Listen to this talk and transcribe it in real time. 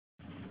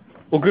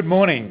Well, good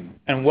morning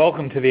and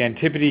welcome to the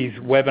Antipodes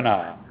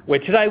webinar, where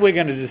today we're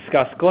going to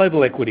discuss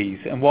global equities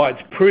and why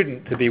it's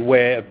prudent to be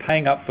aware of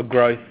paying up for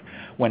growth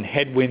when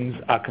headwinds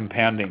are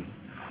compounding.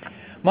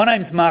 My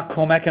name's Mark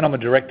Cormack and I'm a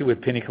director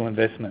with Pinnacle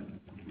Investment.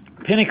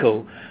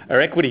 Pinnacle are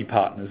equity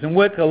partners and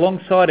work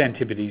alongside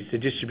Antipodes to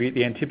distribute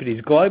the Antipodes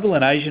Global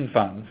and Asian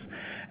funds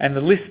and the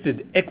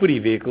listed equity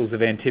vehicles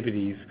of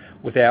Antipodes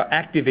with our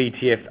active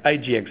ETF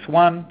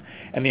AGX1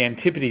 and the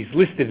Antipodes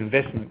listed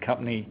investment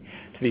company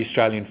to the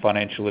Australian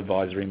financial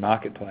advisory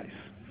marketplace.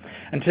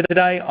 And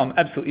today I'm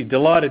absolutely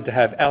delighted to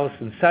have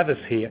Alison Savas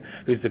here,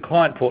 who's the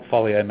client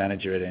portfolio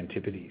manager at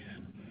Antipodes.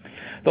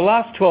 The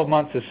last 12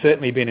 months has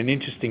certainly been an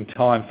interesting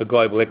time for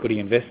global equity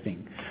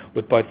investing,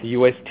 with both the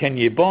US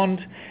 10-year bond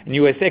and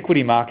US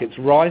equity markets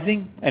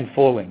rising and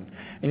falling.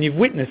 And you've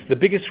witnessed the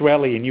biggest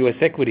rally in US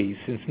equities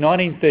since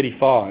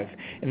 1935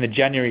 in the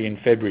January and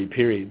February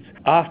periods,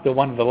 after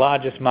one of the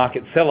largest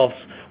market sell-offs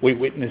we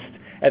witnessed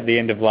at the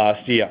end of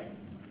last year.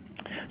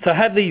 So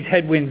have these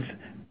headwinds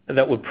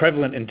that were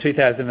prevalent in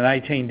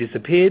 2018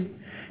 disappeared?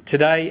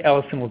 Today,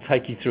 Alison will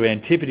take you through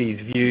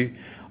Antipodes' view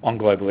on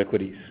global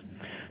equities.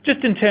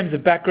 Just in terms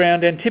of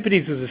background,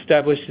 Antipodes was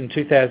established in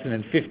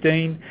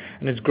 2015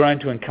 and has grown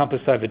to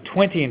encompass over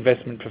 20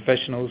 investment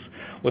professionals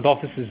with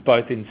offices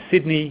both in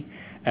Sydney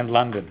and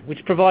London,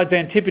 which provides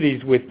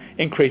Antipodes with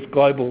increased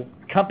global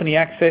company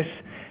access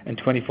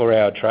and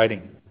 24-hour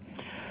trading.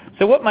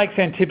 So what makes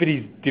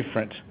Antipodes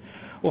different?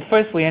 Well,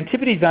 firstly,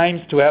 Antipodes aims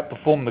to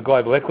outperform the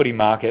global equity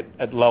market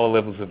at lower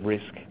levels of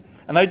risk.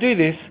 And they do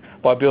this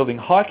by building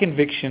high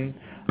conviction,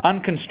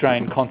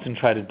 unconstrained,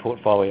 concentrated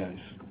portfolios.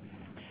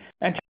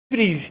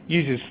 Antipodes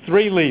uses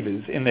three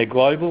levers in their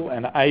global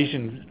and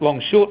Asian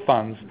long-short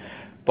funds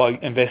by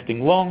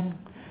investing long,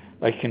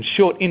 they can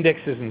short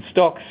indexes and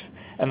stocks,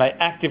 and they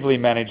actively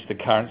manage the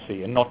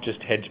currency and not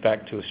just hedge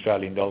back to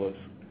Australian dollars.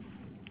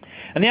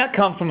 And the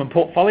outcome from a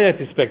portfolio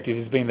perspective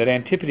has been that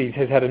Antipodes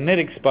has had a net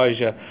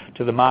exposure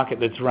to the market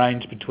that's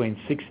ranged between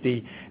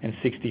 60 and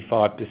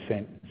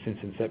 65% since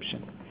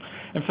inception.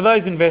 And for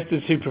those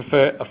investors who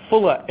prefer a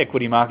fuller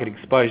equity market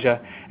exposure,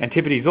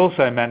 Antipodes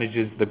also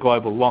manages the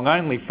global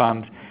long-only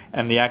fund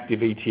and the active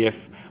ETF,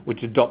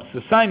 which adopts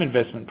the same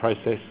investment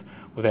process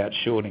without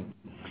shorting.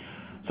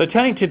 So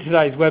turning to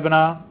today's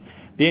webinar,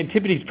 the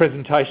Antipodes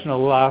presentation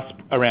will last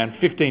around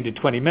 15 to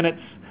 20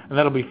 minutes, and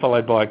that'll be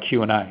followed by a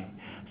Q&A.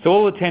 So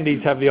all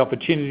attendees have the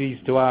opportunities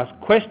to ask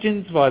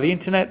questions via the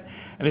internet,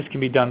 and this can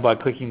be done by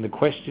clicking the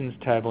questions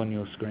tab on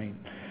your screen.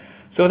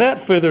 So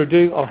without further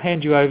ado, I'll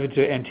hand you over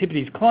to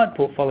Antipodes Client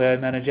Portfolio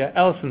Manager,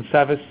 Alison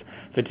Savas,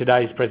 for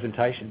today's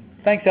presentation.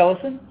 Thanks,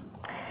 Alison.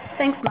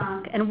 Thanks,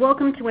 Mark, and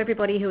welcome to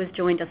everybody who has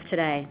joined us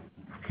today.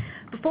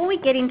 Before we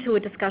get into a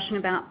discussion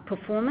about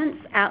performance,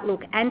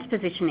 outlook and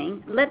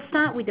positioning, let's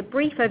start with a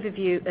brief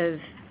overview of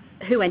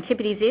who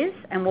Antipodes is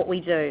and what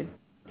we do.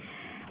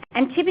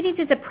 Antipodes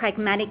is a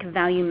pragmatic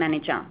value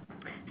manager.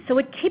 So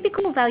a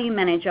typical value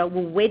manager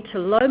will wed to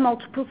low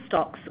multiple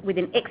stocks with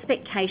an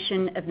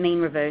expectation of mean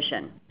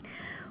reversion.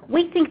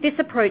 We think this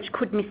approach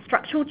could miss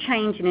structural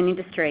change in an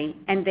industry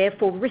and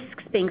therefore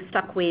risks being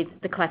stuck with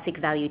the classic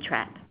value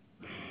trap.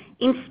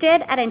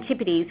 Instead, at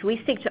Antipodes,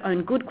 we seek to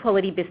own good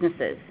quality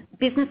businesses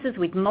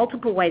with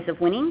multiple ways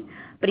of winning,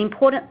 but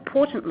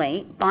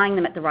importantly, buying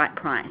them at the right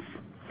price.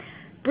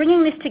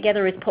 Bringing this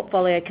together is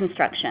portfolio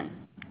construction.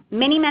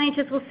 Many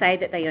managers will say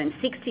that they own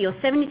 60 or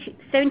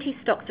 70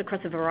 stocks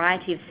across a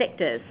variety of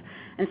sectors,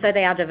 and so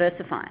they are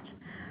diversified.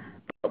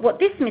 But what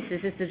this misses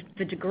is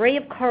the degree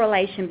of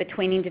correlation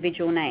between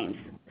individual names.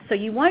 So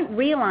you won't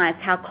realise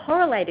how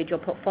correlated your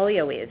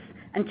portfolio is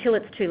until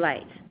it's too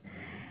late.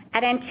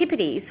 At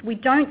Antipodes, we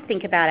don't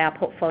think about our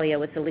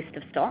portfolio as a list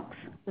of stocks.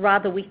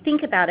 Rather, we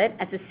think about it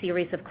as a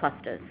series of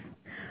clusters.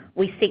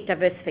 We seek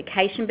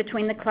diversification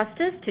between the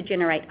clusters to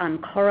generate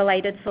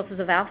uncorrelated sources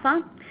of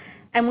alpha,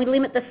 and we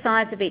limit the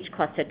size of each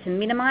cluster to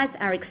minimise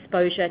our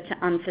exposure to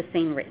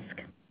unforeseen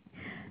risk.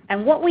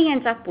 And what we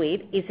end up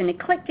with is an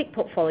eclectic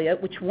portfolio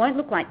which won't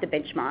look like the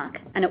benchmark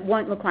and it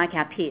won't look like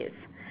our peers,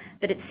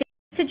 but it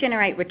seeks to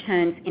generate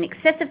returns in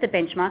excess of the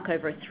benchmark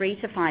over a 3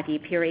 to 5 year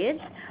period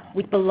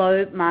with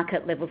below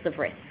market levels of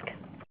risk.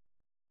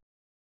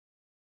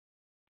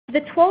 For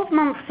the 12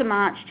 months to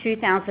March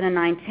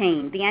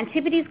 2019, the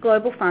Antipodes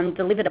Global Fund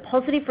delivered a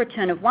positive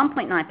return of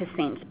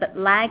 1.9% but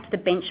lagged the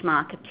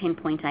benchmark of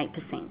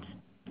 10.8%.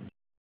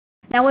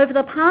 Now, over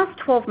the past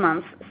 12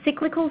 months,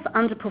 cyclicals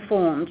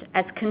underperformed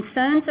as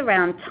concerns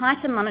around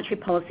tighter monetary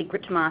policy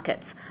gripped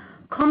markets,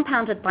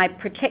 compounded by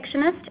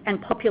protectionist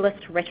and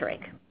populist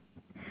rhetoric.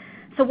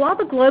 So while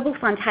the Global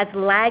Fund has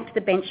lagged the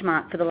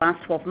benchmark for the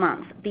last 12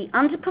 months, the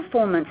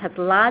underperformance has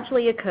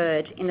largely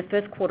occurred in the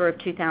first quarter of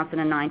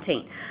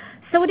 2019.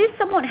 So it is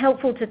somewhat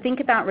helpful to think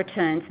about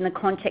returns in the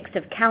context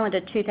of calendar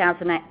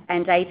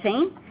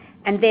 2018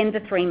 and then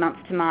the 3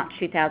 months to March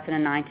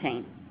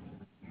 2019.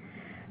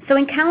 So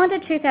in calendar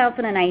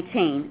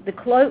 2018, the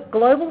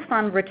Global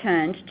Fund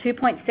returned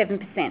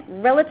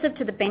 2.7% relative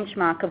to the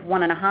benchmark of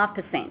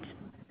 1.5%.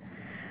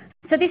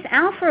 So this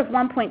alpha of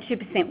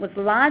 1.2% was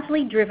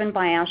largely driven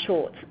by our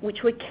shorts,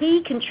 which were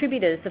key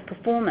contributors of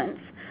performance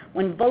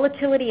when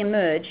volatility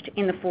emerged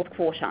in the fourth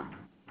quarter.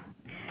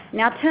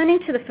 Now turning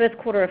to the first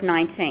quarter of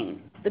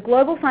 19, the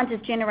global fund has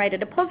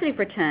generated a positive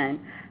return,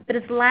 but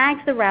has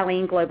lagged the rally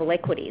in global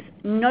equities,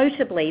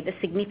 notably the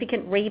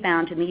significant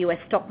rebound in the US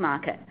stock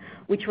market,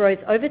 which rose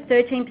over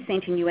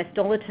 13% in US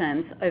dollar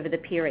terms over the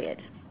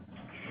period.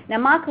 Now,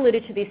 Mark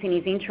alluded to this in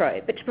his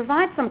intro, but to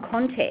provide some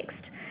context,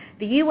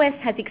 the US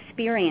has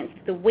experienced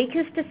the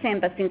weakest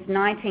December since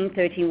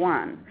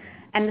 1931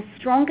 and the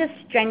strongest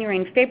January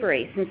and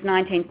February since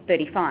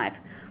 1935,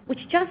 which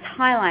just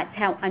highlights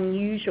how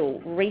unusual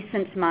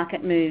recent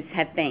market moves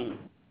have been.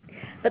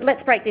 But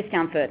let's break this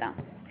down further.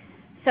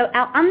 So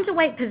our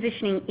underweight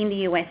positioning in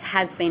the US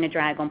has been a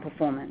drag on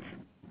performance.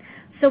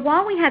 So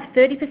while we have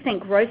 30%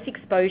 gross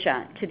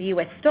exposure to the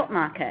US stock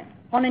market,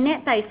 on a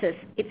net basis,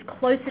 it's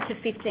closer to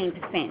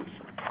 15%.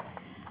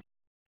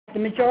 The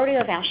majority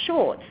of our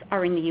shorts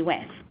are in the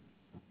US.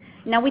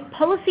 Now, with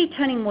policy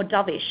turning more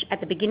dovish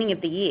at the beginning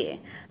of the year,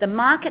 the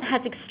market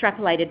has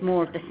extrapolated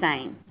more of the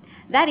same.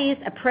 That is,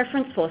 a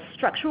preference for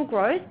structural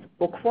growth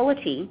or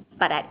quality,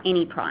 but at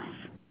any price.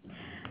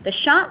 The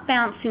sharp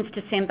bounce since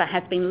December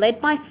has been led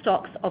by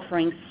stocks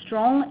offering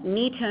strong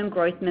near-term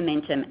growth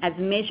momentum as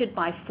measured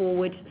by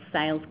forward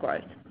sales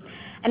growth.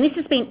 And this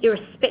has been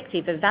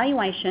irrespective of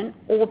valuation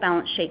or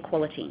balance sheet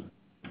quality.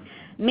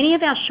 Many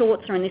of our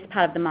shorts are in this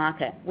part of the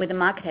market, where the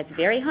market has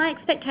very high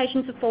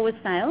expectations of forward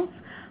sales,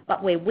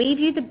 but where we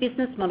view the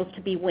business models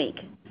to be weak.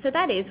 So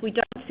that is, we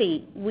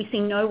see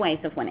no ways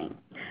of winning.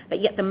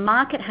 But yet the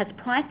market has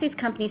priced these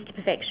companies to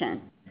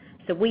perfection,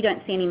 so we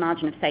don't see any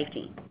margin of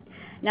safety.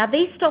 Now,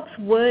 these stocks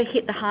were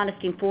hit the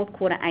hardest in fourth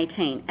quarter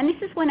 18, and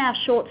this is when our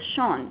shorts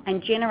shone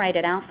and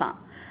generated alpha,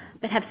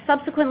 but have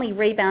subsequently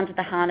rebounded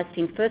the hardest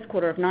in first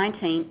quarter of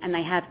 19, and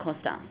they have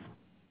cost us.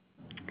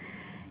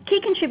 Key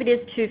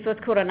contributors to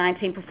first quarter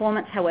 19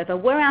 performance, however,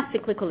 were our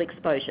cyclical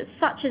exposures,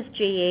 such as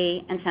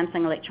GE and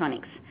Samsung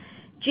Electronics.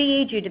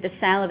 GE due to the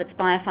sale of its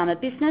biopharma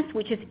business,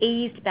 which has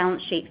eased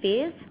balance sheet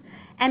fears,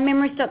 and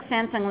memory stock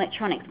Samsung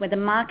Electronics, where the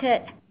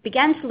market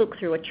began to look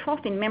through a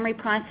trough in memory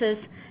prices,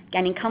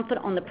 gaining comfort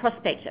on the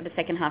prospect of a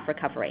second half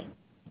recovery.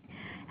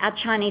 Our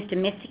Chinese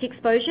domestic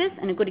exposures,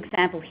 and a good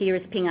example here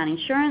is Ping An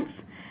Insurance,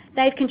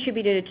 they've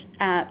contributed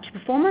to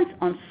performance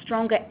on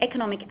stronger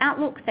economic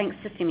outlook thanks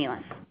to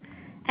stimulus.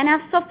 And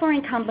our software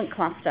incumbent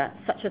cluster,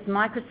 such as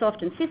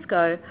Microsoft and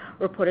Cisco,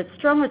 reported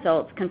strong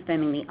results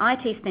confirming the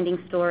IT spending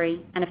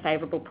story and a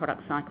favourable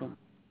product cycle.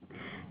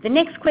 The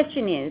next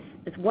question is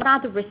what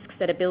are the risks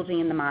that are building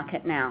in the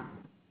market now?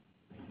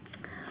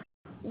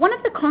 One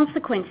of the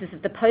consequences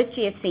of the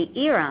post-GFC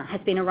era has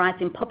been a rise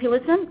in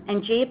populism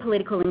and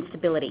geopolitical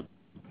instability.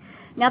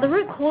 Now, the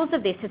root cause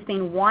of this has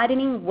been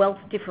widening wealth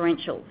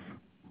differentials.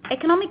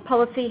 Economic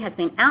policy has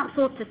been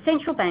outsourced to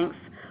central banks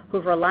who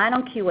have relied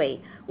on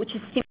QE, which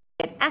has stimulated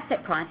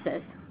asset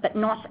prices, but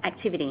not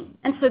activity,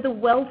 and so the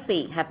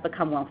wealthy have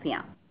become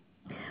wealthier.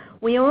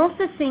 We are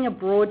also seeing a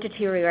broad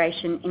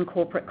deterioration in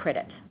corporate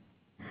credit.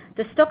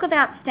 The stock of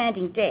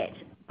outstanding debt,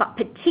 but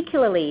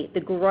particularly the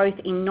growth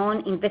in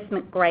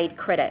non-investment grade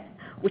credit,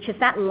 which is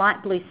that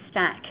light blue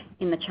stack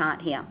in the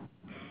chart here.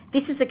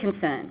 This is a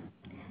concern.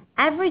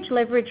 Average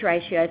leverage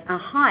ratios are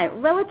high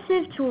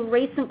relative to a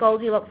recent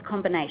Goldilocks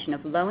combination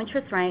of low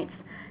interest rates,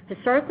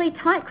 historically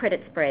tight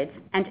credit spreads,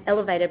 and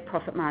elevated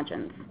profit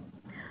margins.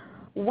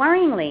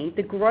 Worryingly,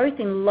 the growth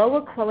in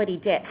lower quality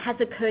debt has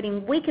occurred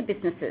in weaker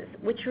businesses,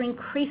 which are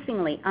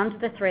increasingly under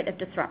the threat of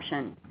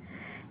disruption.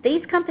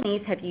 These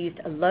companies have used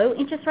a low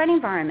interest rate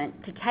environment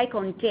to take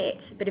on debt,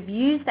 but have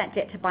used that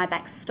debt to buy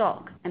back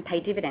stock and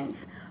pay dividends,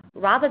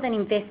 rather than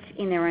invest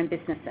in their own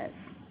businesses.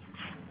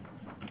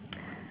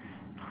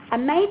 A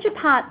major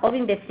part of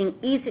investing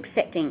is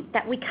accepting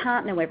that we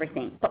can't know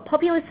everything, but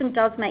populism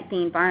does make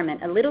the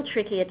environment a little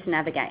trickier to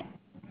navigate.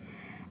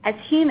 As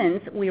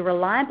humans, we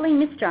reliably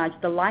misjudge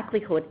the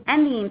likelihood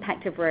and the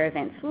impact of rare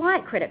events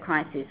like credit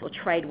crises or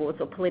trade wars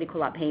or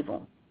political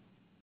upheaval.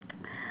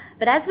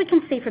 But as we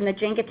can see from the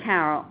Jenga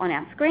tower on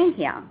our screen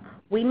here,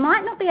 we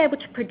might not be able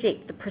to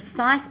predict the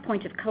precise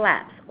point of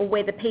collapse or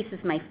where the pieces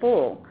may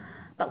fall,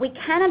 but we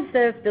can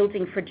observe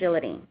building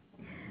fragility.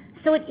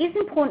 So it is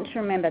important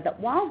to remember that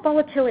while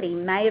volatility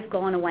may have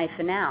gone away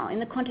for now, in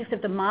the context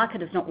of the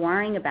market is not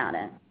worrying about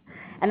it,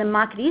 and the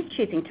market is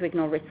choosing to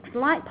ignore risks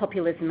like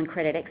populism and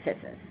credit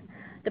excesses,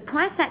 the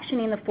price action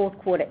in the fourth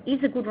quarter is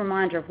a good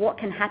reminder of what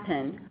can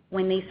happen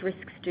when these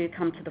risks do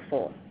come to the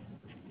fore.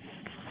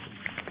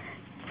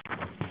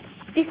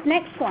 This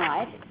next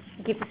slide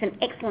gives us an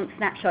excellent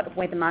snapshot of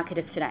where the market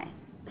is today.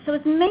 So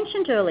as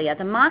mentioned earlier,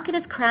 the market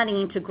is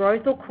crowding into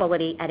growth or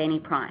quality at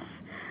any price.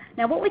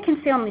 Now what we can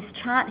see on this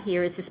chart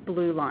here is this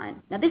blue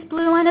line. Now this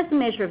blue line is a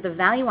measure of the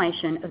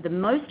valuation of the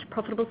most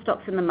profitable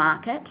stocks in the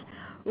market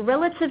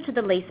relative to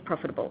the least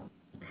profitable.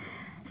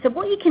 So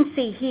what you can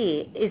see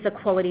here is a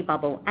quality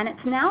bubble, and it's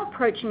now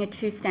approaching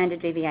a 2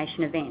 standard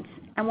deviation event,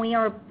 and we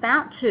are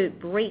about to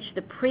breach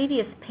the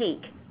previous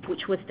peak,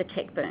 which was the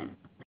tech boom.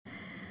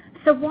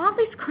 So while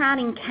this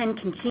crowding can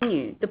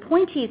continue, the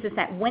point is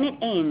that when it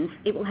ends,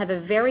 it will have a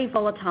very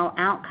volatile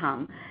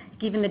outcome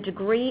given the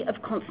degree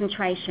of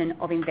concentration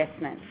of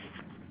investments.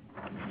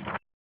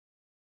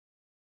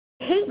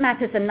 Heat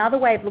map is another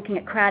way of looking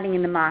at crowding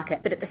in the market,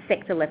 but at the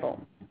sector level.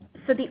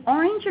 So the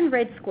orange and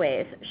red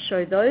squares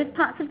show those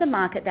parts of the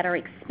market that are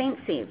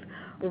expensive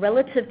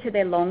relative to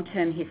their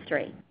long-term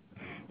history.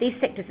 These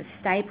sectors are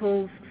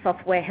staples,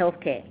 software,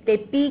 healthcare. They're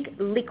big,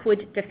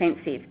 liquid,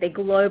 defensive. They're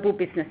global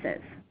businesses.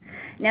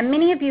 Now,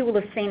 many of you will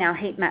have seen our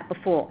heat map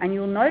before, and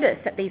you'll notice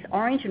that these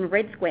orange and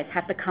red squares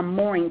have become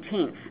more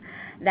intense.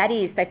 That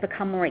is, they've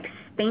become more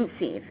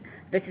expensive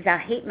versus our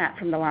heat map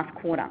from the last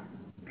quarter.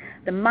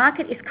 The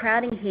market is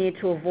crowding here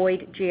to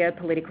avoid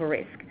geopolitical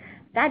risk.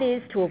 That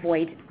is, to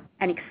avoid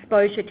an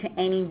exposure to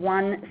any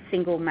one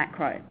single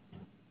macro.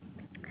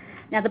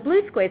 Now, the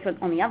blue squares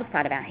on the other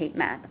side of our heat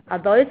map are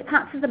those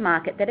parts of the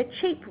market that are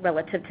cheap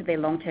relative to their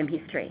long-term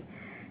history.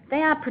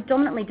 They are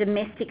predominantly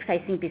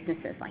domestic-facing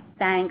businesses like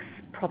banks,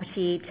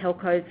 property,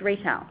 telcos,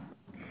 retail.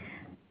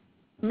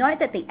 Note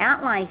that the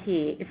outline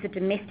here is the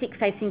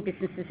domestic-facing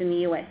businesses in the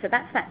US, so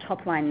that's that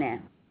top line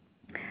there.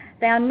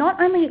 They are not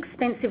only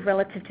expensive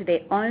relative to their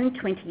own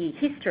 20-year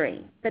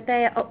history, but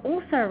they are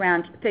also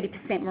around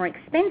 30% more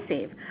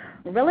expensive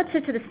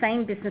relative to the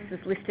same businesses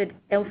listed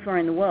elsewhere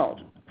in the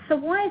world. So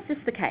why is this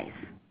the case?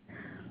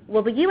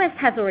 Well, the US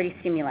has already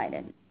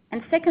stimulated.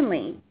 And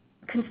secondly,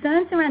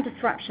 concerns around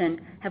disruption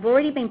have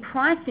already been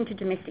priced into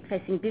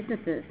domestic-facing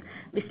businesses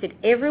listed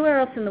everywhere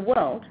else in the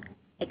world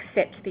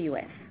except the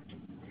US.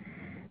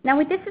 Now,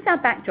 with this as our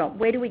backdrop,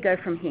 where do we go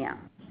from here?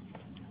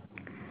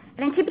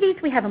 At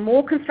Antipodes, we have a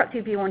more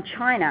constructive view on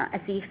China as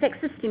the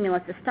effects of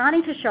stimulus are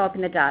starting to show up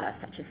in the data,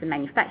 such as the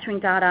manufacturing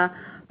data,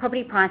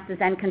 property prices,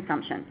 and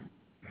consumption.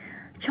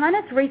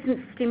 China's recent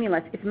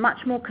stimulus is much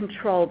more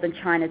controlled than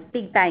China's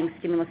big bang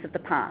stimulus of the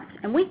past,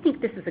 and we think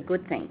this is a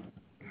good thing.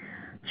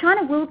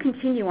 China will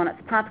continue on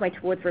its pathway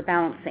towards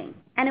rebalancing,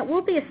 and it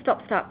will be a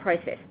stop-start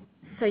process.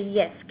 So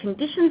yes,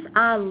 conditions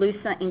are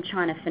looser in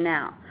China for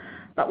now,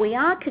 but we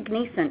are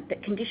cognizant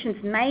that conditions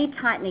may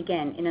tighten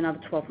again in another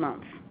 12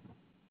 months.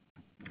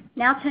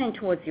 Now turning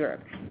towards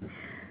Europe.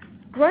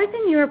 Growth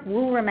in Europe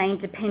will remain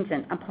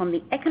dependent upon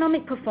the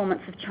economic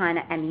performance of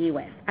China and the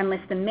US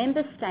unless the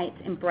member states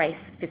embrace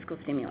fiscal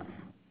stimulus.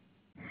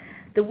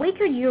 The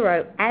weaker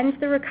euro and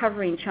the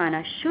recovery in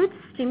China should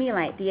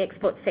stimulate the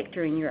export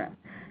sector in Europe,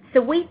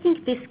 so we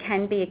think this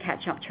can be a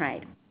catch-up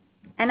trade.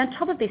 And on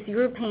top of this,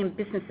 European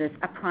businesses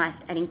are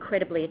priced at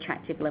incredibly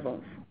attractive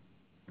levels.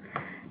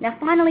 Now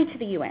finally to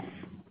the US.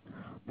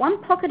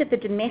 One pocket of the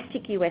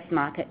domestic US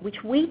market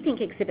which we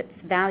think exhibits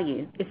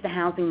value is the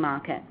housing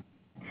market.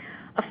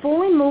 A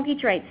fall in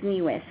mortgage rates in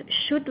the US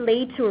should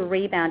lead to a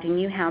rebound in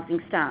new housing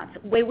starts,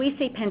 where we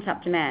see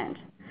pent-up demand.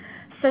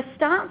 So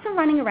starts are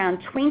running around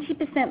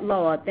 20%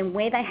 lower than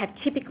where they have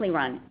typically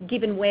run,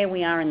 given where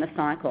we are in the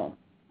cycle.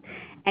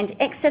 And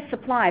excess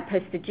supply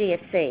post the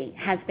GFC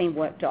has been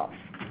worked off.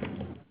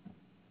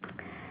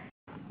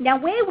 Now,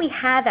 where we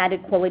have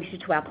added quality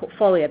to our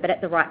portfolio, but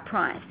at the right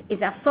price,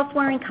 is our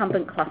software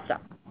incumbent cluster.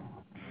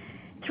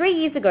 3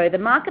 years ago, the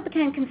market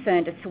became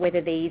concerned as to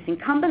whether these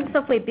incumbent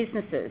software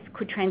businesses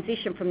could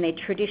transition from their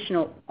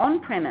traditional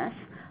on-premise,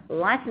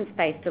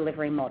 license-based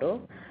delivery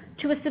model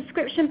to a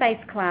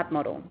subscription-based cloud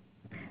model.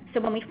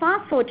 So when we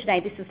fast forward today,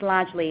 this has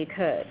largely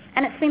occurred,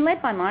 and it's been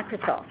led by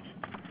Microsoft.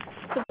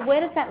 So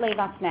where does that leave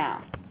us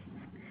now?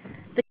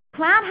 The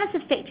cloud has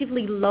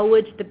effectively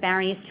lowered the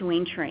barriers to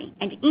entry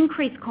and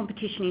increased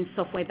competition in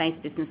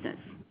software-based businesses.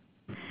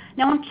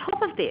 Now, on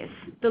top of this,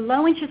 the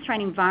low interest rate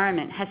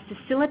environment has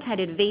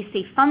facilitated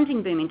VC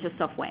funding boom into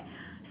software,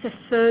 so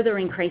further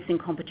increasing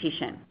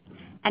competition.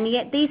 And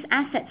yet these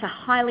assets are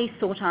highly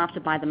sought after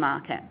by the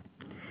market.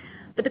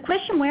 But the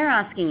question we're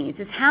asking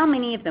is how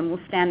many of them will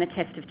stand the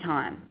test of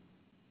time?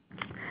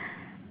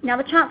 Now,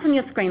 the charts on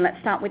your screen, let's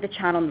start with the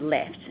chart on the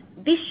left.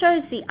 This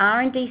shows the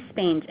R&D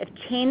spend of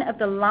 10 of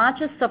the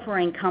largest software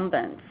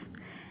incumbents,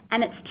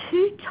 and it's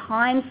 2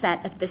 times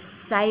that of the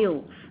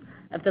sales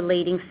of the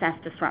leading SaaS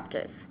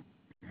disruptors.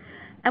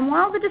 And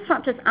while the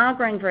disruptors are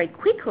growing very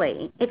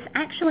quickly, it's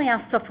actually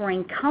our software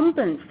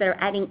incumbents that are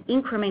adding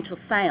incremental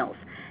sales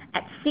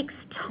at 6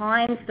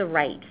 times the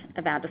rate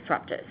of our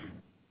disruptors.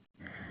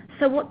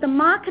 So what the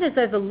market is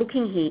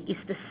overlooking here is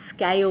the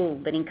scale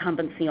that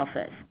incumbency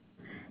offers.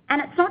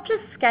 And it's not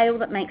just scale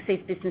that makes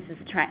these businesses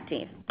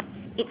attractive.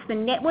 It's the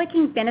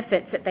networking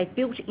benefits that they've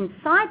built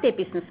inside their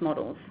business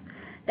models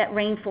that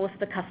reinforce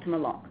the customer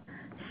lock.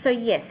 So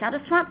yes, our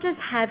disruptors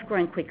have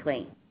grown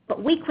quickly,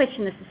 but we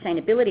question the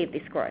sustainability of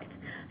this growth.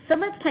 So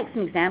let's take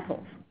some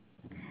examples.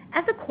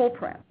 As a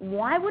corporate,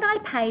 why would I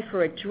pay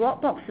for a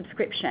Dropbox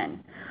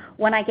subscription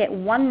when I get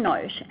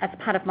OneNote as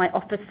part of my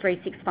Office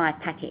 365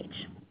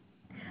 package?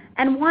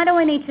 And why do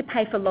I need to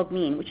pay for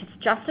LogMeIn, which is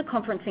just a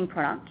conferencing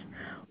product,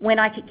 when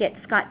I could get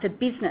Skype for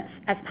Business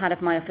as part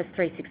of my Office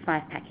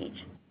 365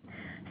 package?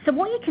 So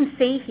what you can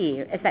see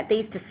here is that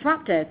these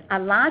disruptors are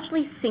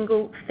largely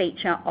single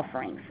feature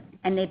offerings,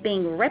 and they're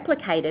being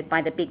replicated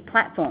by the big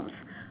platforms.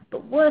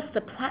 But worse,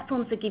 the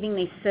platforms are giving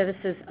these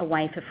services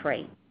away for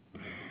free.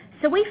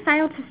 So we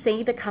fail to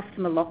see the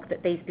customer lock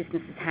that these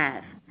businesses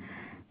have.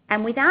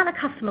 And without a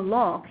customer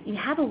lock, you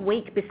have a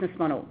weak business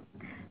model.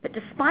 But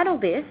despite all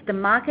this, the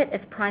market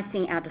is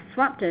pricing our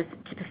disruptors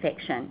to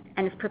perfection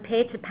and is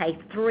prepared to pay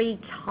 3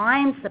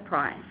 times the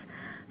price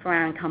for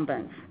our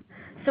incumbents.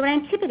 So at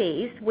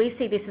Antipodes, we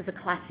see this as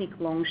a classic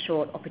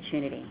long-short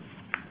opportunity.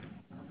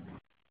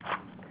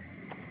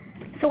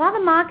 So while the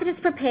market is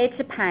prepared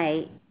to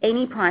pay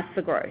any price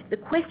for growth, the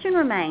question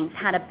remains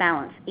how to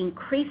balance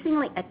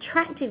increasingly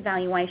attractive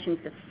valuations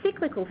of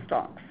cyclical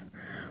stocks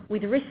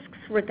with risks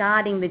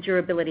regarding the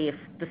durability of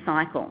the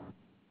cycle.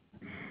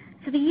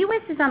 So the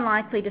US is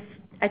unlikely to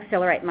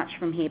accelerate much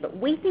from here, but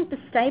we think the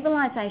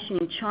stabilisation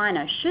in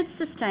China should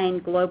sustain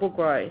global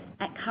growth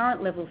at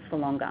current levels for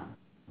longer.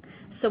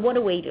 So what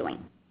are we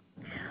doing?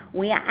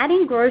 We are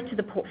adding growth to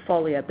the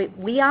portfolio, but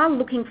we are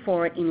looking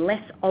for it in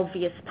less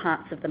obvious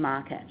parts of the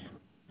market.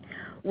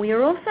 We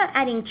are also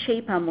adding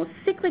cheaper, more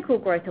cyclical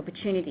growth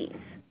opportunities,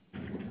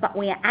 but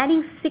we are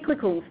adding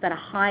cyclicals that are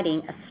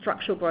hiding a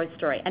structural growth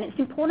story. And it's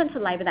important to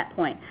labour that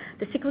point.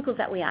 The cyclicals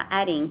that we are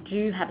adding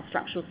do have a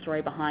structural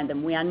story behind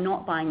them. We are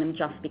not buying them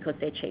just because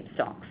they're cheap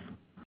stocks.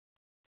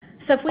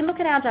 So if we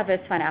look at our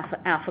diversified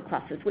alpha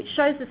classes, which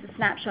shows us a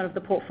snapshot of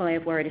the portfolio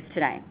of where it is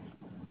today.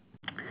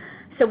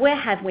 So where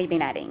have we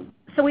been adding?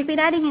 So we've been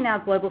adding in our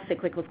global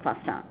cyclicals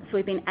cluster. So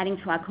we've been adding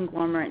to our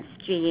conglomerates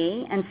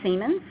GE and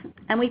Siemens,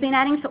 and we've been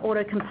adding to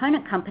auto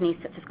component companies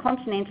such as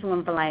Continental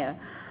and Valeo,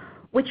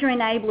 which are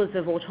enablers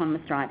of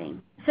autonomous driving.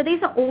 So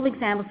these are all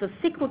examples of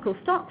cyclical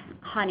stocks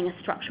hiding a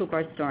structural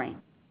growth story.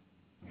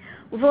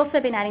 We've also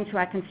been adding to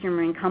our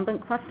consumer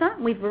incumbent cluster.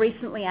 We've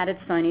recently added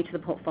Sony to the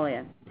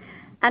portfolio.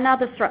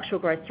 Another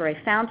structural growth story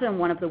founded in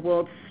one of the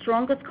world's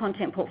strongest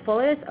content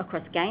portfolios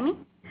across gaming,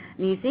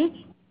 music,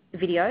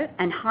 video,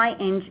 and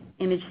high-end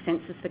image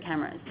sensors for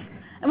cameras.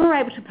 And we were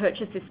able to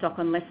purchase this stock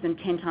on less than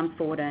 10 times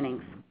forward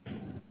earnings.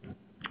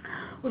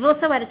 We've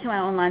also added to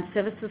our online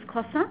services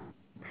cluster.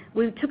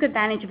 We took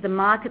advantage of the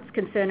market's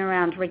concern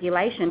around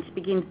regulation to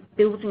begin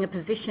building a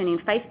position in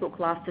Facebook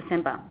last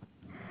December.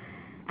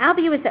 Our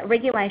view is that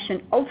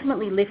regulation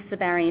ultimately lifts the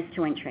barriers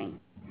to entry,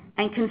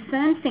 and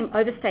concerns seem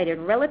overstated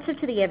relative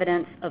to the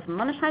evidence of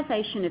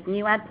monetization of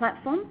new ad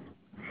platforms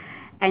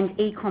and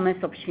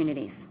e-commerce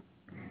opportunities.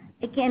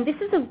 Again, this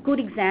is a good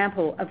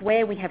example of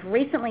where we have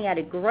recently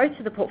added growth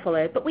to the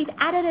portfolio, but we've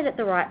added it at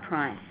the right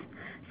price.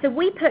 So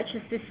we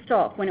purchased this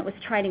stock when it was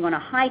trading on a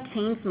high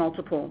teens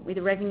multiple with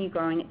revenue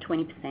growing at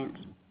 20%.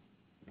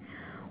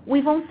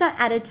 We've also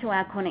added to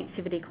our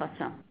connectivity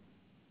cluster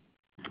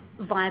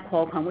via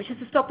Qualcomm, which is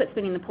a stock that's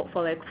been in the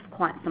portfolio for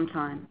quite some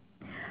time.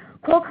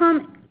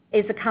 Qualcomm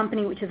is a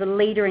company which is a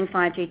leader in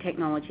 5G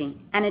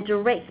technology and a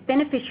direct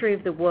beneficiary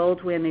of the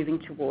world we're moving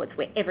towards,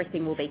 where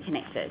everything will be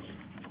connected.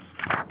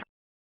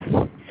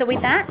 So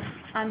with that,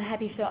 I'm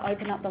happy to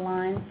open up the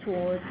lines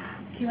towards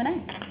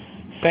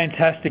Q&A.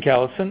 Fantastic,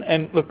 Alison.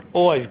 And look,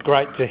 always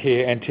great to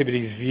hear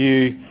Antipodes'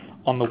 view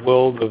on the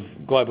world of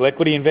global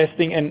equity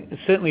investing, and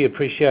certainly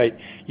appreciate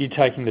you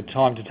taking the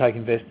time to take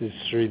investors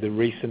through the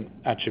recent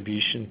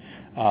attribution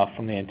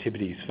from the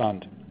Antipodes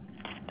Fund.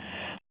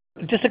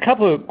 Just a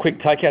couple of quick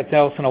takeouts,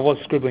 Alison. I was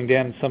scribbling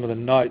down some of the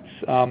notes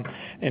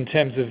in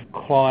terms of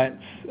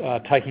clients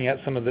taking out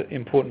some of the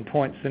important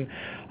points. And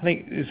I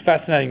think it's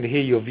fascinating to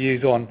hear your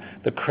views on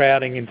the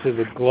crowding into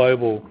the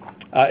global,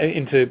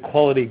 into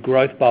quality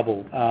growth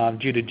bubble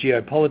due to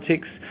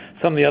geopolitics.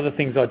 Some of the other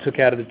things I took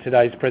out of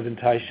today's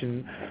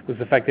presentation was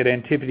the fact that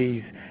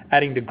Antipodes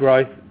adding to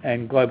growth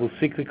and global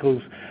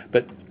cyclicals,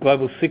 but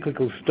global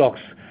cyclical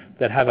stocks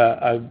that have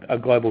a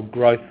global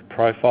growth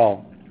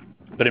profile,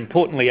 but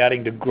importantly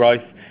adding to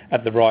growth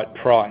at the right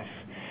price.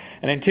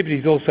 And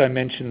Antipodes also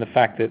mentioned the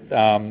fact that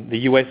the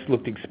US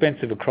looked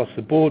expensive across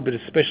the board, but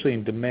especially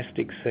in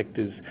domestic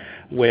sectors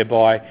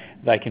whereby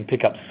they can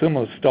pick up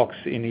similar stocks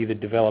in either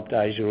developed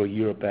Asia or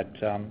Europe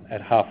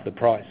at half the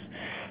price.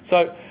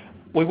 So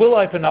we will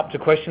open up to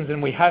questions,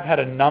 and we have had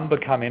a number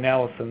come in,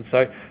 Alison.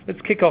 So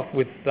let's kick off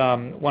with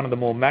one of the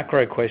more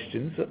macro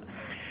questions.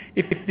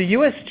 If the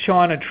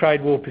US-China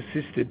trade war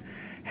persisted,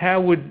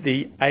 how would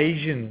the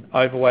Asian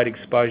overweight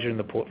exposure in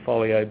the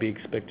portfolio be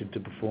expected to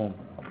perform?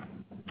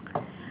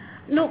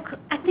 Look,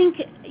 I think,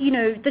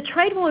 the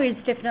trade war is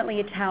definitely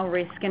a tail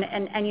risk,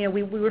 and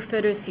we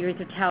refer to a series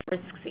of tail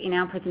risks in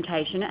our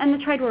presentation, and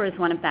the trade war is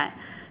one of that.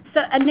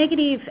 So a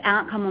negative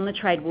outcome on the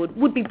trade war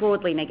would be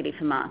broadly negative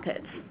for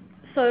markets.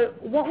 So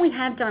what we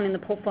have done in the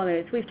portfolio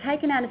is we've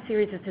taken out a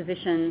series of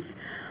positions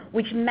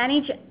which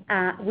manage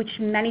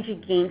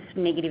against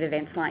negative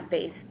events like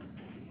these.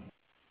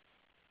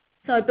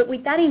 So, but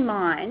with that in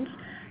mind,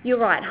 you're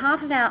right,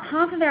 half of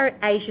our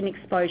Asian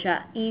exposure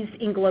is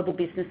in global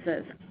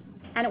businesses,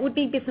 and it would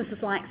be businesses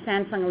like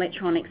Samsung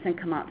Electronics and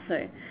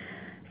Komatsu.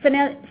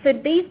 So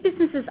these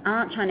businesses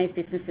aren't Chinese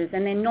businesses,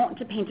 and they're not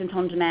dependent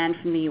on demand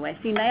from the US.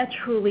 They are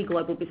truly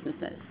global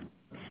businesses.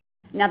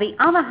 Now, the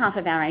other half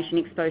of our Asian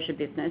exposure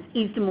business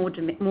is the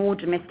more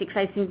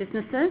domestic-facing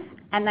businesses,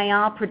 and they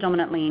are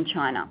predominantly in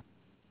China.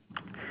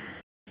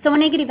 So a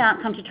negative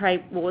outcome to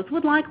trade wars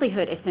would likely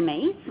hurt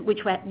SMEs,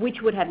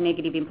 which would have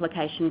negative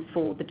implications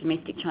for the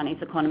domestic Chinese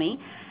economy,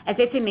 as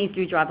SMEs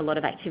do drive a lot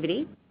of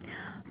activity.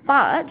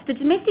 But the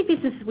domestic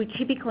businesses we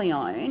typically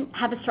own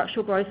have a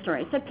structural growth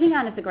story. So Ping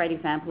An is a great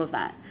example of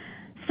that.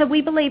 So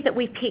we believe that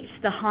we've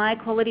picked the higher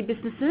quality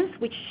businesses,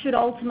 which should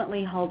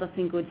ultimately hold us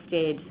in good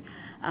stead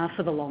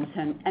for the long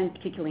term, and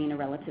particularly in a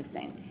relative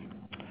sense.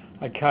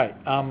 Okay.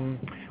 I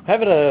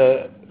have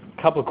a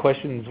couple of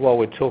questions while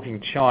we're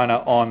talking China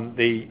on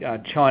the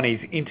Chinese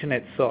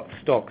internet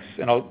stocks,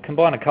 and I'll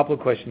combine a couple of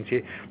questions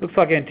here. Looks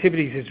like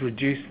Antipodes has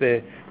reduced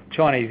their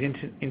Chinese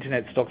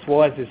internet stocks.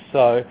 Why is this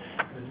so?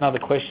 There's another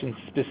question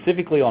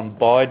specifically on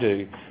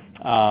Baidu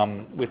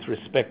with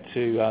respect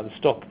to the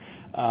stock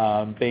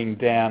being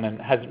down and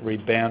hasn't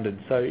rebounded.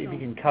 So if you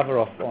can cover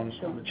off on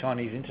the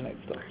Chinese internet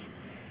stocks.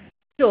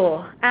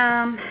 Sure.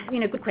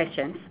 Good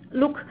questions.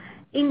 Look,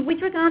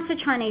 with regards to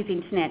Chinese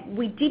internet,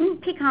 we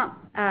didn't pick up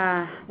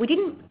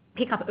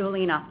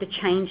early enough the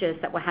changes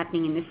that were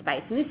happening in this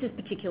space, and this is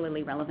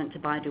particularly relevant to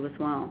Baidu as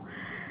well.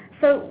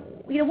 So,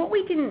 what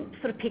we didn't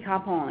sort of pick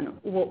up on,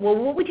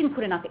 what we didn't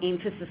put enough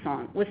emphasis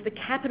on, was the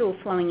capital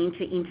flowing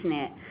into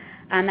internet,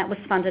 and that was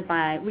funded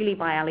by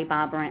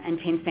Alibaba and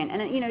Tencent.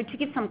 And to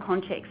give some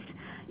context,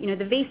 the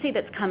VC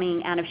that's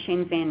coming out of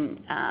Shenzhen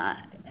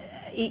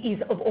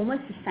is of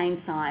almost the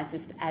same size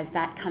as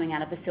that coming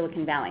out of the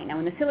Silicon Valley. Now,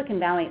 in the Silicon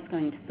Valley, it's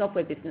going into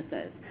software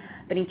businesses,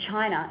 but in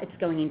China, it's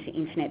going into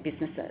internet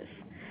businesses.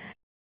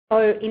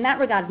 So, in that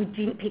regard, we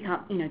didn't pick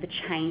up, the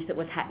change that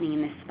was happening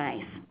in this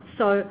space.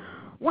 So,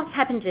 what's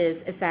happened is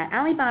that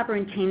Alibaba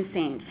and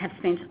Tencent have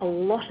spent a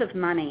lot of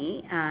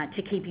money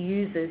to keep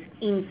users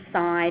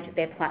inside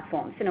their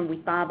platforms.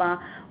 With Baba,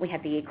 we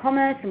have the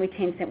e-commerce, and with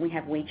Tencent, we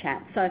have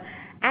WeChat. So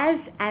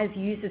as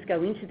users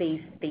go into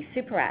these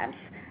super apps,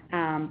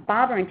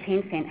 Baba and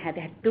Tencent have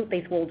built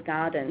these walled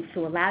gardens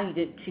to allow you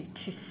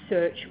to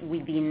search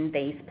within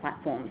these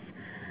platforms.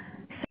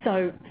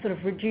 So sort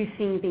of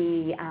reducing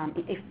the,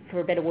 if for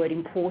a better word,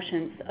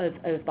 importance of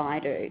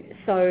Baidu.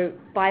 So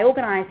by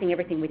organising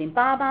everything within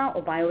Baba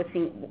or by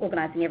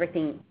organising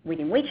everything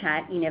within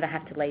WeChat, you never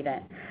have to leave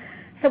it.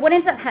 So what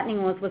ends up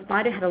happening was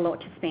Baidu had a lot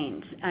to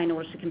spend in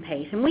order to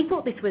compete. And we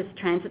thought this was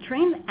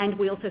transitory, and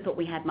we also thought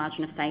we had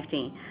margin of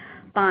safety.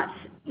 But,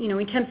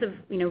 in terms of,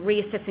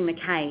 reassessing the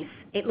case,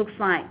 it looks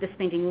like the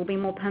spending will be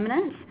more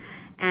permanent,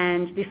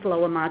 and this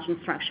lower margin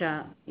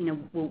structure,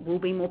 will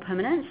be more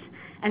permanent.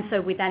 And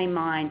so with that in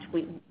mind,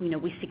 we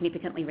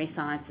significantly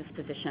resized this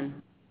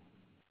position.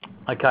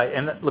 Okay,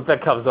 and look,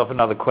 that covers off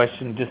another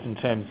question just in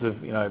terms of,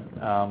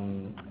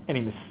 any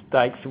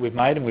mistakes that we've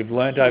made and we've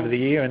learned over the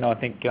year, and I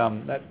think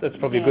that's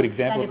probably a good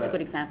example of that. That is a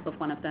good example of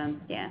one of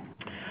them, yeah.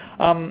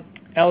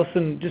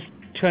 Alison, just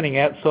turning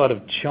outside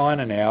of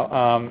China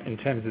now, in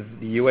terms of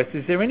the US,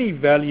 is there any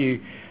value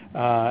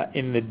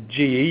in the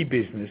GE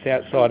business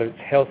outside of its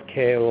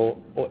healthcare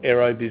or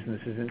aero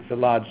businesses? It's a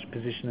large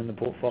position in the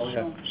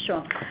portfolio.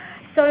 Sure.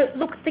 So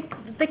look, the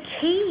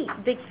key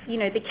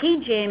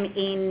gem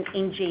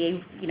in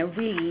GE,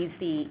 really is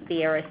the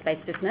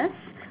aerospace business.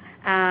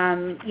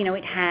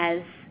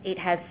 It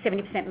has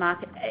 70%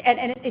 market,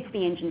 and it's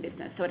the engine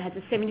business. So it has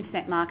a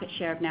 70% market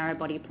share of narrow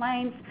body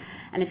planes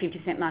and a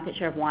 50% market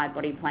share of wide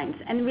body planes.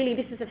 And really,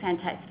 this is a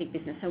fantastic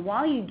business. So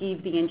while you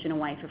give the engine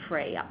away for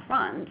free up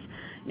front,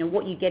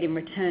 what you get in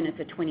return is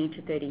a 20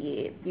 to 30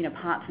 year,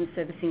 parts and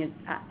servicing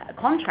a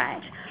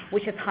contract,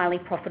 which is highly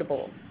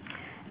profitable.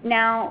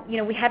 Now,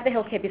 we have the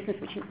healthcare business,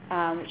 which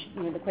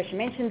the question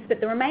mentions, but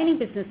the remaining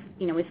business,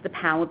 is the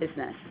power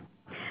business.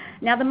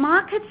 Now, the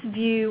market's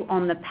view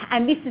on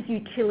and this is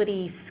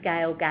utility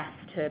scale gas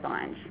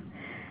turbines.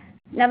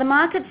 Now, the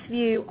market's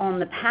view on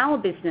the power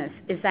business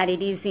is that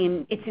it's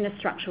in a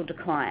structural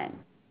decline.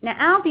 Now,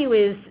 our view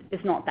is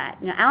not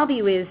that. Now, our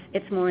view is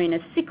it's more in a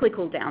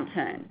cyclical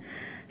downturn.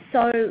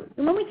 So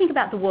when we think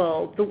about the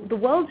world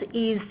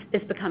is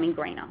becoming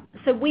greener.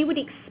 So we would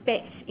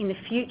expect in the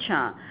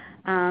future,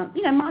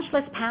 much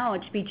less power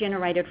to be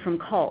generated from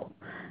coal.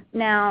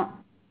 Now,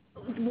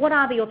 what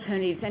are the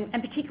alternatives, and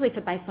particularly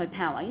for baseload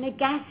power?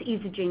 Gas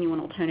is a genuine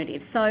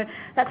alternative. So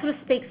that sort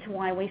of speaks to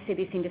why we see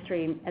this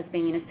industry as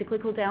being in a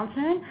cyclical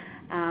downturn.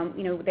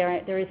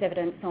 There is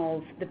evidence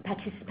of the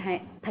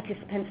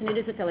participants, and it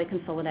is a fairly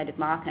consolidated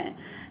market,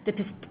 the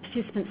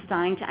participants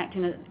starting to act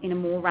in a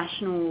more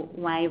rational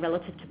way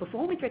relative to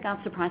before with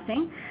regards to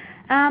pricing.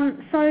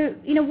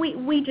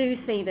 We do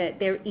see that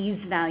there is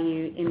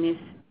value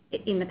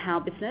in the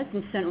power business,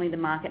 and certainly the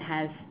market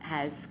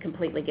has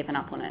completely given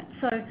up on it.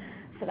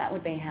 So that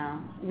would be how,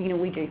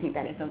 we do think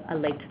that is a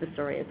leg to the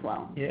story as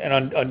well. Yeah,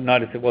 and I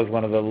noticed it was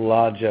one of the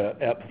larger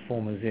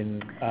outperformers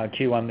in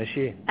Q1 this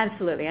year.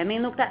 Absolutely. I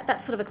mean, look,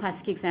 that's sort of a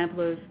classic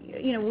example of,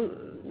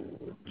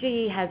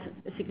 GE has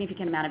a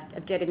significant amount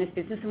of debt in this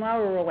business, and while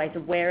we're always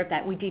aware of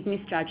that, we did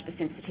misjudge the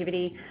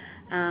sensitivity,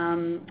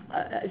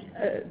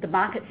 the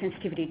market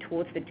sensitivity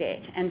towards the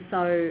debt. And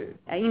so,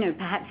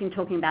 perhaps in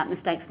talking about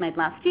mistakes made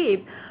last year,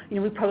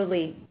 we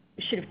probably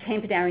should have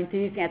tempered our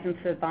enthusiasm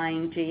for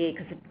buying GE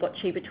because it got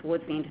cheaper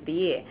towards the end of the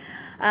year.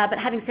 But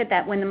having said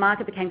that, when the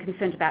market became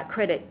concerned about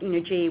credit,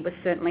 GE was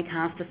certainly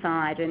cast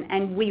aside,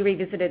 and we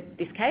revisited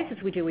this case,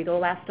 as we do with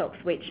all our stocks,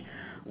 which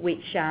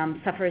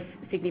suffer a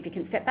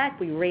significant setback.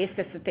 We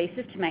reassess the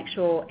thesis to make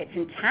sure it's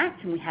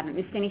intact and we haven't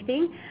missed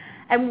anything,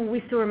 and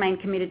we still remain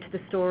committed to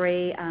the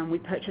story. We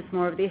purchased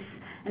more of this,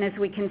 and as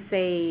we can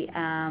see,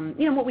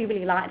 what we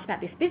really liked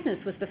about this business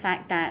was the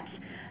fact that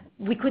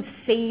we could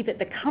see that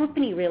the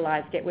company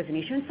realised it was an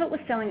issue, and so it was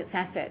selling its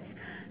assets.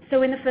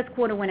 So in the first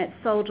quarter, when it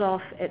sold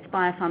off its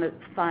biopharma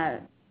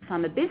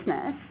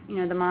business,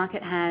 the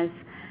market has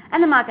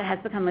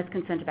become less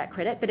concerned about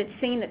credit, but it's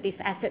seen that this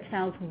asset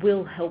sales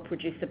will help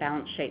reduce the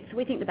balance sheet. So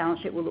we think the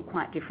balance sheet will look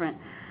quite different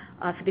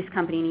for this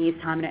company in a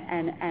year's time,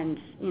 and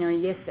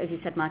yes, as you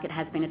said, Mark, it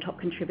has been a top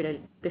contributor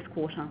this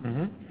quarter.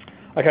 Mm-hmm.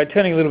 Okay,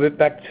 turning a little bit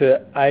back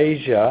to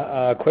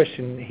Asia, a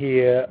question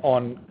here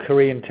on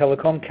Korean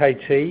Telecom,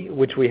 KT,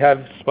 which we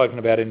have spoken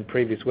about in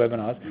previous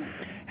webinars.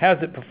 How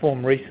has it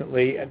performed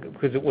recently?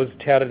 Because it was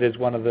touted as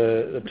one of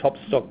the top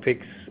stock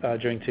picks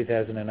during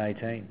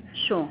 2018.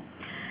 Sure.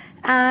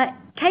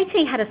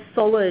 KT had a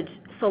solid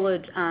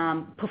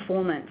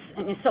performance,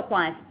 and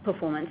stock-wise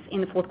performance in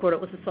the fourth quarter.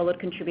 It was a solid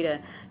contributor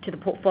to the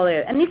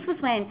portfolio. And this was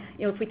when,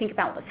 if we think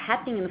about what's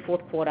happening in the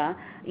fourth quarter,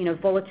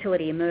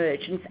 volatility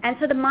emerged. And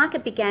so the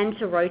market began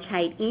to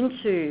rotate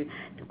into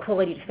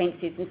quality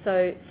defensives. And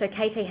so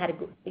KT had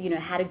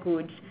a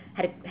good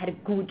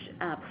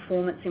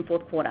performance in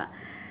fourth quarter.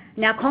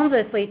 Now,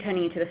 conversely,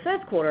 turning into the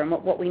first quarter and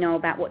what we know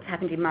about what's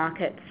happened in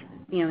markets,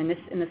 in this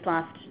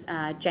last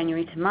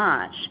January to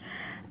March,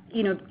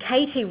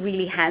 KT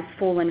really has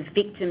fallen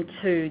victim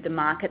to the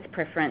market's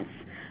preference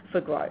for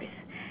growth.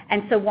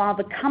 And so while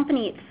the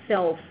company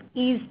itself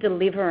is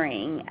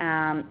delivering,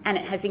 and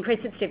it has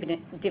increased its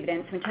dividends,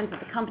 so in terms of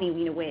the company,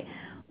 where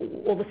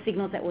all the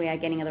signals that we are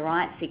getting are the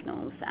right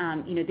signals,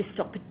 this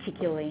stock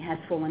particularly has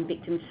fallen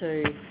victim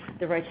to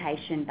the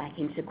rotation back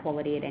into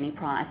quality at any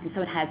price. And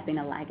so it has been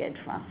a laggard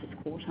for us this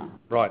quarter.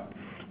 Right.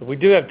 We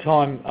do have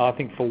time, I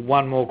think, for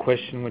one more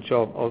question, which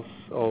I'll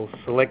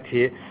select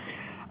here.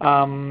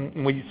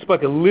 We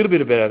spoke a little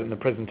bit about it in the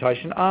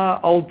presentation. Are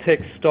old tech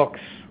stocks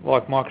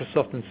like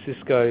Microsoft and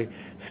Cisco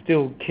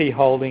still key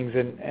holdings,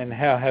 and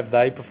how have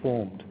they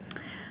performed?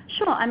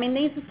 Sure. I mean,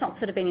 these are stocks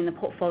that have been in the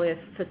portfolio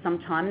for some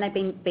time, and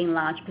they've been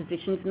large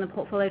positions in the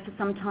portfolio for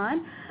some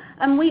time.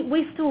 And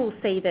we still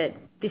see that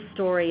these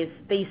stories,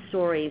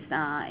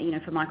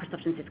 for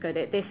Microsoft and Cisco,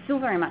 they're still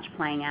very much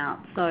playing out.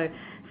 So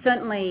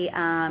certainly,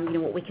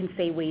 what we can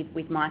see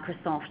with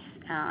Microsoft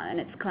and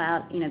its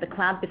cloud, the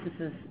cloud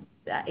businesses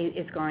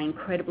is growing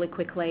incredibly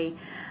quickly.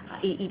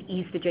 It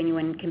is the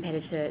genuine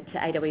competitor to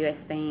AWS,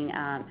 being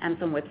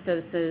Amazon Web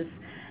Services,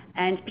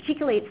 and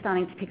particularly it's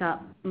starting to pick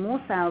up more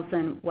sales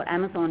than what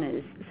Amazon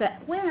is. So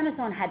where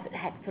Amazon had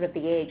sort of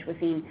the edge was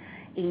in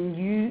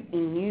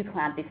new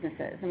cloud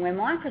businesses, and where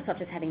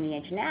Microsoft is having the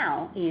edge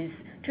now is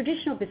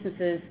traditional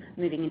businesses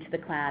moving into the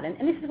cloud, and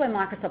this is where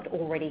Microsoft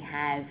already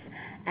has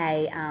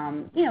a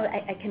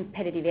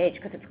competitive edge,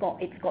 because it's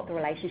got the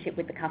relationship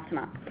with the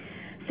customer.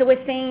 So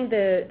we're seeing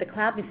the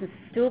cloud business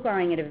still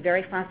growing at a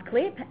very fast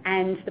clip,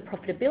 and the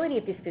profitability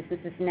of this business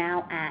is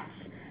now at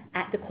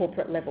the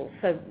corporate level.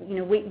 So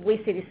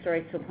we see this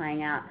story still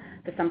playing out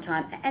for some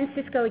time. And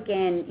Cisco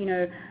again,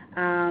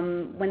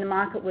 when the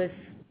market was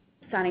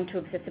starting to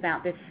obsess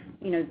about this,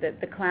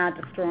 the cloud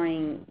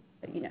destroying,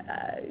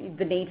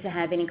 the need to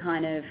have any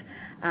kind of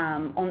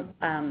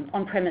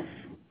on-premise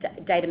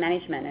data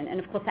management, and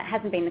of course that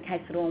hasn't been the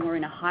case at all. We're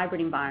in a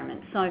hybrid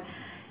environment. So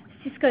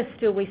Cisco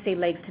still, we see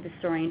legs to the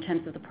story in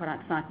terms of the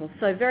product cycle.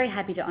 So very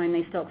happy to own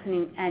these stocks,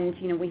 and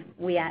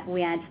we add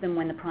to them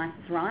when the price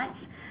is right,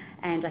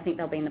 and I think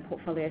they'll be in the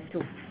portfolio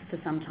still for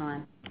some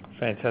time.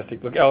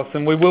 Fantastic. Look,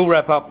 Alison, we will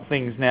wrap up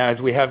things now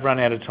as we have run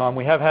out of time.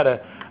 We have had a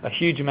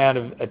huge amount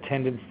of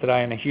attendance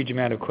today and a huge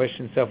amount of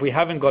questions. So if we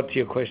haven't got to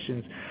your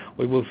questions,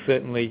 we will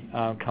certainly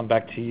come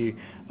back to you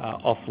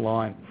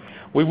offline.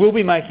 We will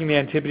be making the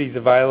Antipodes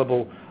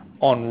available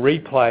on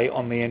replay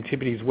on the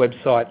Antipodes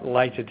website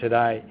later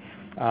today.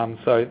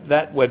 So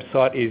that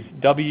website is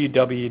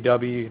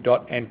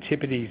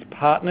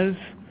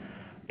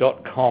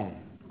www.antipodespartners.com.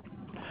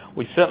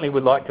 We certainly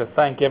would like to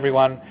thank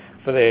everyone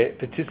for their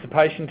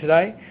participation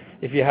today.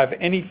 If you have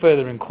any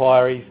further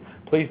inquiries,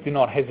 please do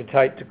not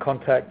hesitate to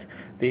contact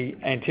the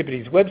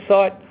Antipodes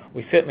website.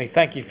 We certainly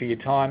thank you for your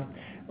time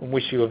and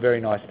wish you a very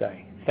nice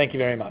day. Thank you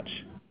very much.